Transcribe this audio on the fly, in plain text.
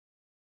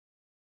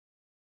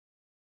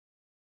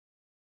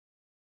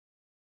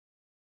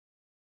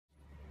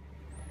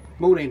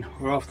Morning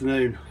or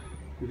afternoon,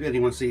 if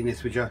anyone's seen this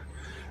video.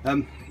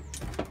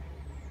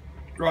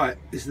 Right,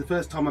 this is the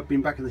first time I've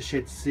been back in the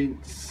shed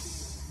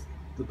since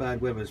the bad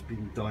weather's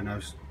been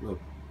diagnosed. Well,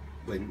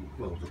 the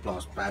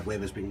last bad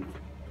weather's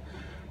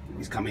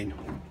come in.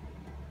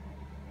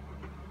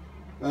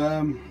 What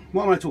am I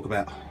going to talk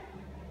about?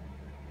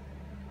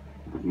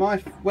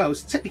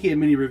 It's technically a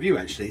mini review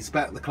actually. It's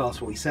about the Class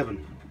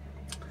 47.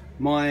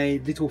 My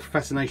little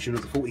fascination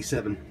of the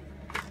 47.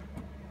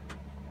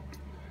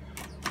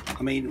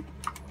 I mean,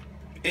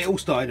 it all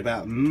started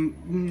about a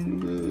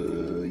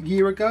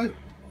year ago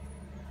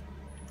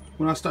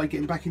when I started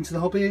getting back into the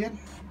hobby again.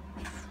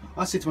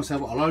 I said to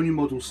myself, I'll only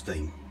model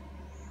steam.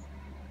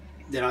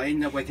 Then I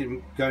ended up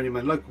going in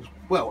my local.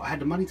 Well, I had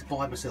the money to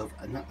buy myself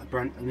a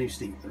new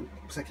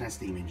second-hand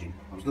steam engine.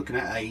 I was looking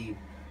at a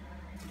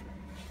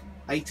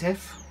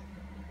 8F.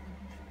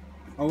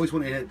 I always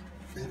wanted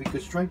a heavy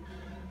goods train.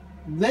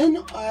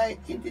 Then I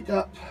ended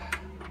up.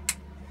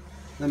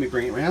 Let me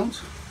bring it round.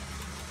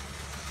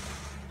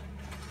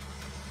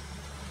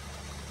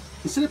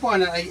 Instead of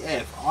buying an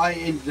 8F, I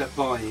ended up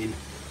buying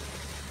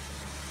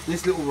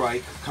this little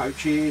rake,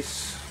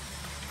 coaches,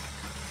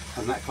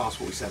 and that Class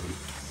 47.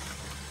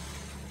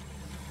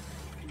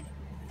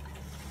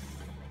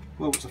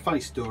 Well, it's a funny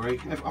story.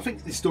 I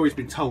think this story's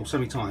been told so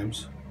many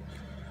times.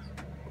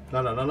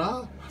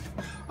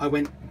 I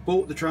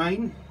bought the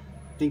train,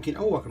 thinking,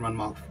 oh, I can run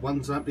Mark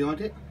 1s out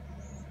behind it.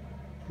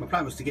 My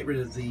plan was to get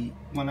rid of the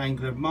one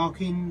angular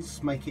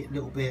markings, make it a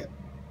little bit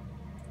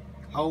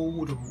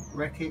old and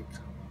wreck it.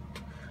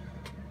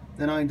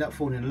 Then I ended up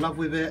falling in love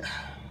with it.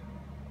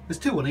 There's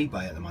two on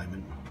eBay at the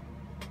moment.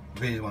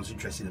 If anyone's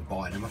interested in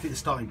buying them, I think the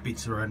starting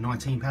bids are around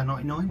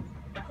 £19.99.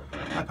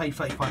 I paid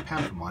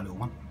 £35 for my little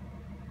one.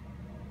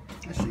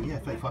 Actually, yeah,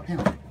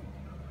 £35.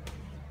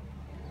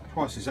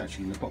 Price is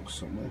actually in the box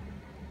somewhere.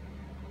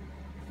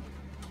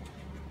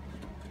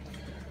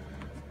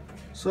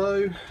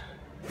 So,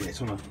 yeah,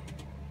 it's on a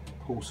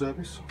haul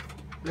service.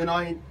 Then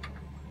I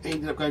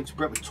ended up going to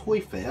Brentwood Toy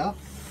Fair a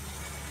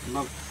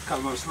couple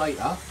of months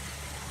later.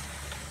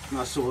 And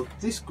I saw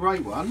this grey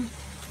one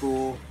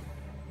for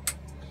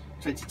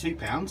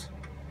 £22.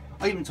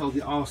 I even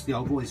asked the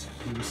old boys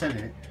who were selling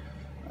it.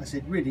 I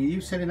said, really, are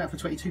you selling that for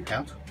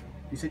 £22?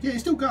 He said, yeah, it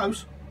still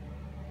goes.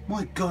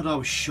 My God, I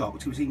was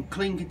shocked. It was in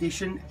clean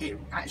condition. It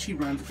actually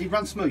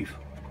runs smooth.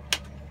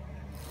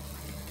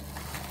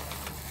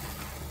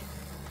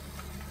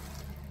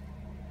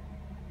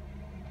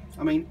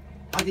 I mean,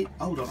 I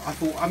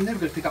thought I'm never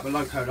going to pick up a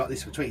loco like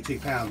this for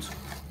 £22.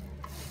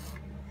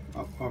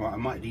 Alright, I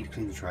might need to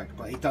clean the track,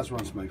 but it does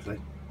run smoothly.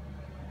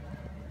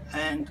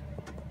 And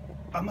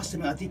I must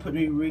admit, I did put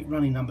new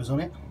running numbers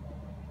on it.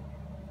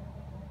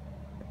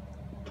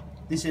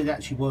 This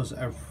actually was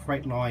a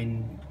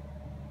Freight-Line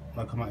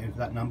locomotive,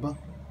 that number.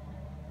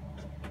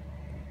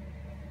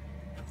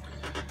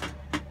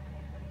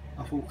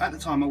 I thought at the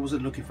time I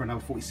wasn't looking for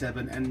another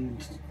 47,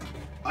 and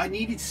I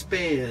needed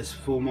spares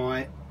for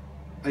my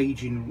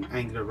aging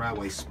Angular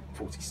Railway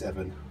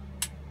 47.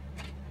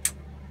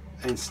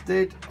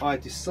 Instead, I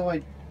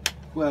decided,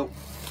 I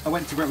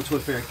went to Brentwood Toy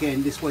Fair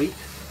again this week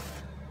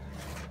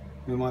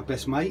with my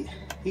best mate.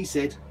 He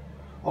said,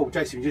 oh,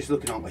 Jason, you're just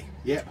looking, aren't we?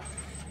 Yep.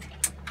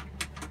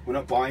 We're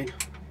not buying.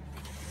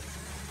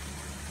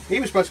 He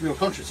was supposed to be on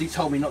conscience. He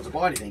told me not to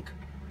buy anything.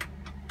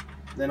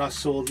 Then I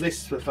saw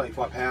this for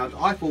 £35.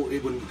 I thought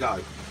it wouldn't go.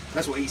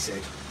 That's what he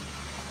said.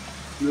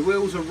 And the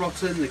wheels are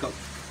rotten. They've got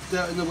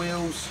dirt in the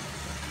wheels.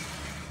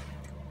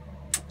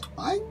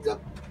 I ended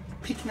up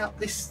picking up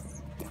this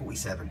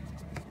 47.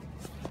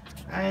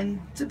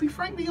 And to be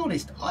frankly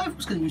honest, I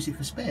was going to use it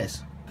for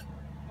spares.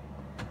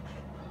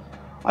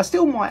 I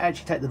still might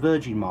actually take the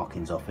Virgin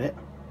markings off it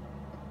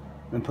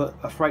and put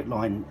a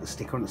Freight-Line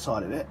sticker on the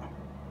side of it.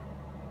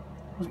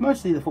 Because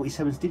mostly the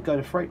 47s did go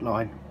to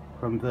Freight-Line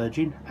from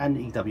Virgin and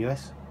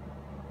EWS.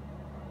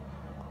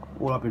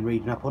 All I've been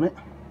reading up on it.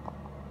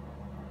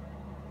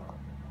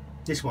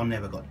 This one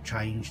never got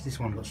changed. This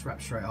one got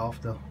scrapped straight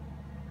after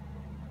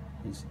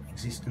its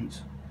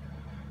existence.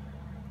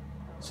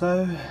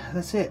 So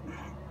that's it.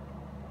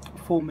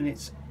 4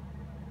 minutes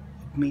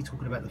of me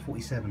talking about the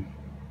 47.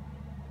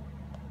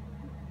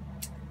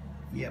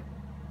 Yep.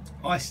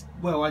 I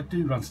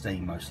do run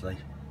steam mostly.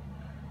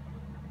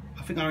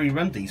 I think I only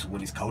run diesel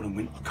when it's cold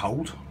and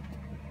cold.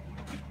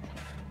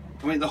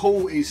 I mean, the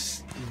hull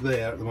is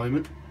there at the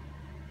moment.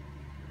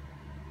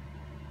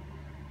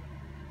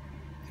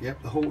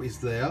 Yep, the hull is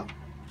there.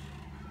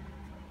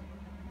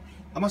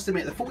 I must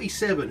admit, the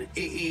 47, it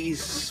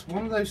is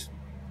one of those.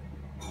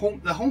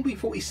 The Hornby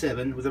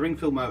 47 with a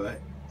ring-filled motor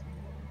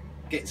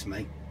gets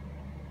me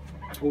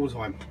all the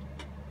time.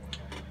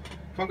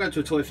 If I'm going to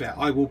a toy fair,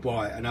 I will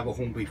buy another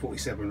Hornby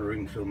 47 with a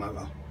ring-filled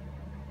motor.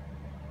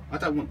 I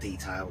don't want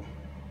detail.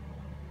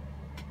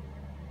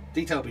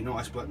 Detail would be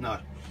nice, but no.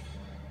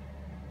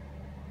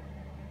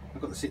 I've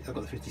got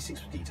the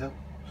 56 for detail.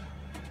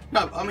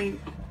 No, I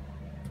mean,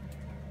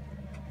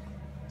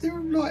 they're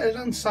like an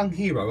unsung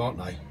hero, aren't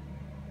they?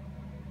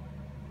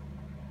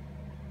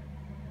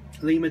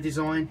 Lima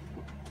design.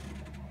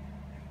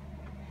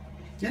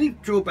 The only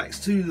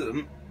drawbacks to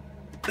them,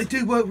 they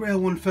do work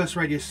well on first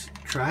radius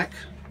track,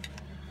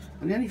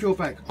 and the only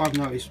drawback I've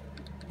noticed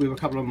with a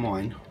couple of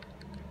mine,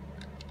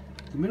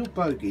 the middle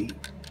bogey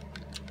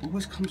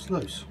always comes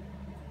loose.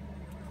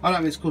 I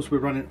don't know, of course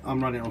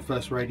I'm running on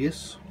first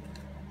radius,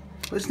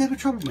 but it's never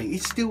troubled me.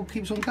 It still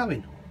keeps on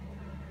going.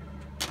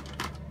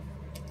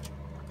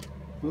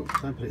 Oh,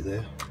 don't put it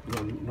there.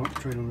 Not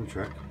train on the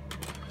track.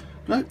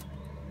 No.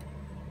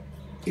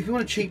 If you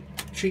want a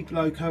cheap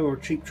loco or a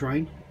cheap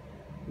train,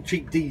 a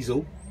cheap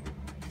diesel,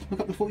 look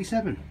up the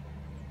 47.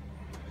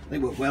 They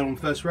work well on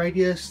first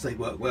radius, they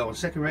work well on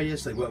second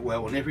radius, they work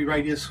well on every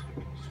radius.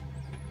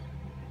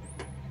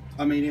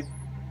 I mean,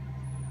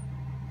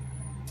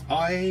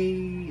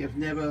 I have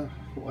never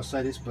thought I'd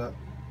say this, but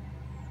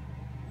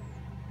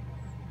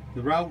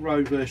the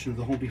railroad version of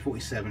the Hornby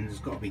 47 has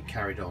got to be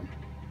carried on.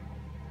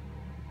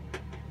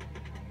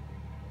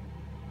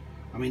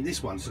 I mean,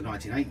 this one's a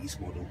 1980s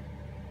model,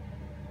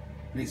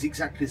 and it's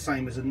exactly the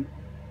same as an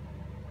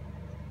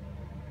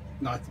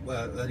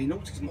early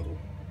noughties model.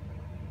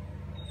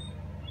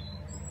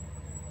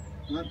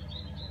 No,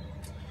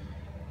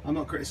 I'm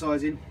not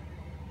criticising.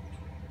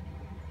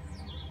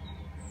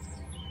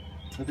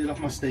 I do love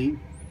my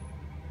steam.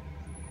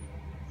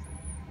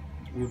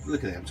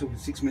 Look at that, I'm talking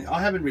 6 minutes.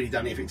 I haven't really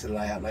done anything to the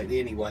layout lately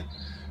anyway,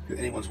 if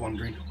anyone's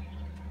wondering.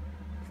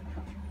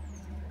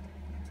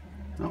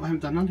 No, I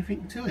haven't done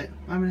anything to it.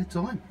 I haven't had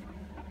time.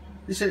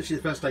 This is actually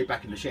the first day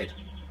back in the shed.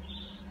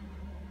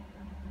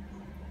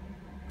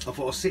 I thought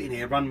I was sitting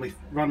here, run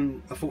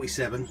a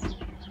 47,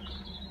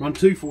 run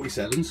 2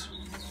 47s.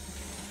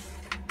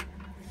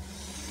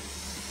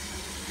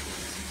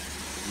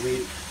 I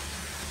mean,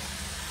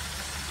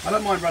 I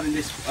don't mind running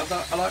this.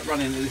 I like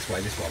running it this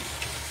way. This one.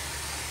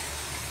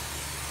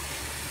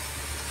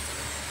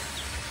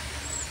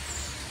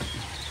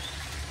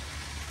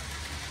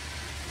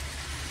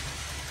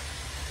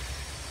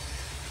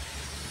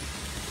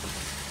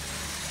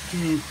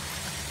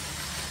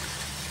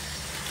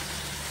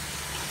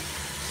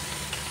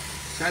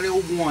 That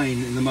little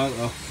whine in the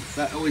motor,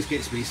 that always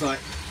gets me. It's like,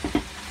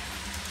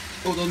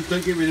 hold on,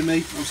 don't get rid of me,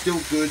 I'm still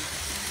good.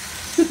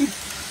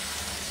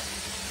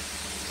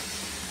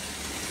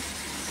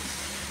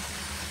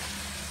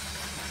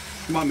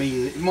 It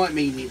might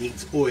mean it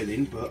needs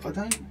oiling, but I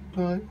don't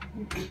know.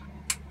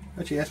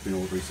 Actually, that's been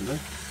oiled recently.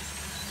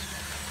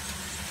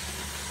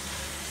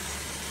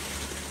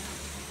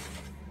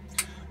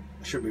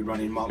 I should be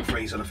running Mark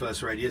 3s on the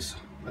first radius.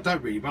 I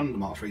don't really run the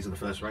Mark 3s on the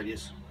first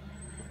radius.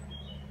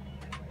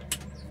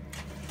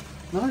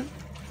 No.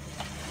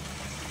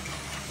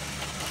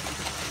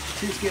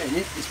 Since getting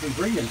it, it's been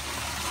brilliant.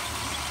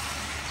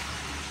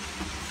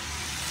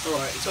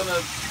 Alright, it's on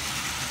a...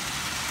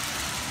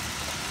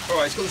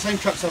 Alright, it's got the same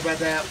trucks I've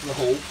had out for the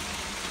haul.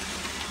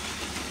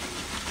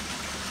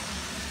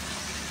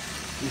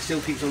 And it still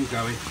keeps on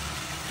going.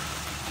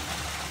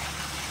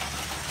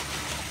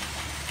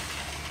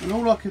 And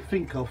all I can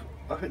think of,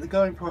 I think the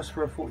going price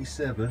for a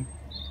 47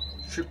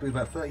 should be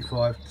about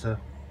 35 to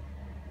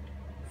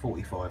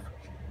 45.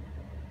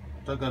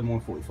 Don't go more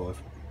than 45.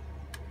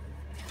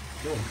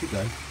 Go on, keep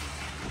going.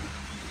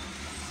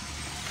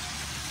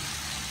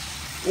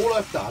 All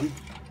I've done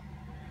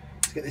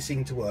to get this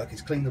thing to work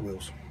is clean the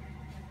wheels.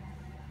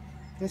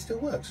 And it still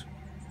works.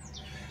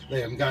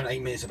 There, I'm going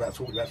 8 minutes about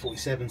talking about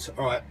 47s.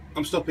 Alright,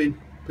 I'm stopping,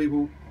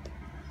 people.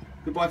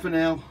 Goodbye for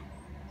now.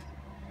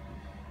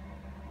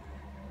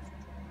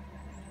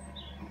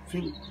 I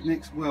think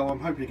next, well, I'm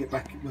hoping to get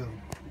back, well,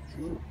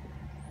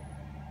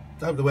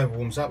 I hope the weather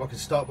warms up, I can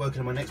start working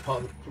on my next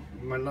part of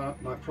my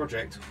night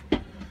project.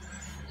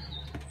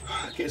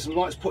 Get some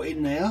lights put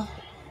in there,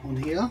 on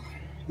here,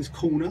 this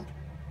corner.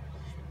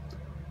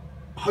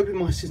 Hoping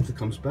my sister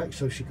comes back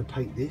so she can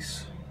paint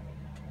this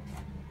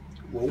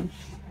wall.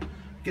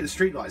 Get the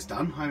street lights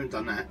done, I haven't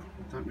done that.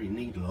 I don't really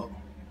need a lot.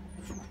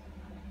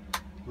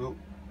 Well,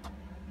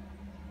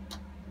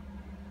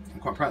 I'm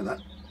quite proud of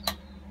that.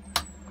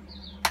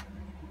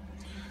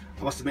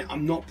 I must admit,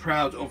 I'm not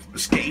proud of the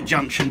sketty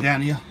junction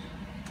down here.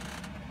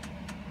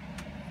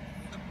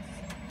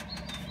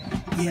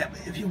 Yeah,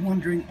 if you're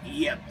wondering,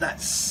 yeah,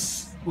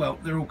 that's, well,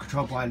 they're all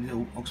controlled by a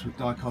little Oxford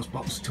die-cast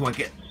box until I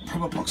get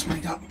proper box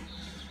made up.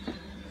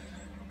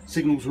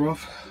 Signals are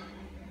off.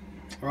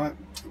 Alright,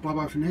 bye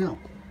bye for now.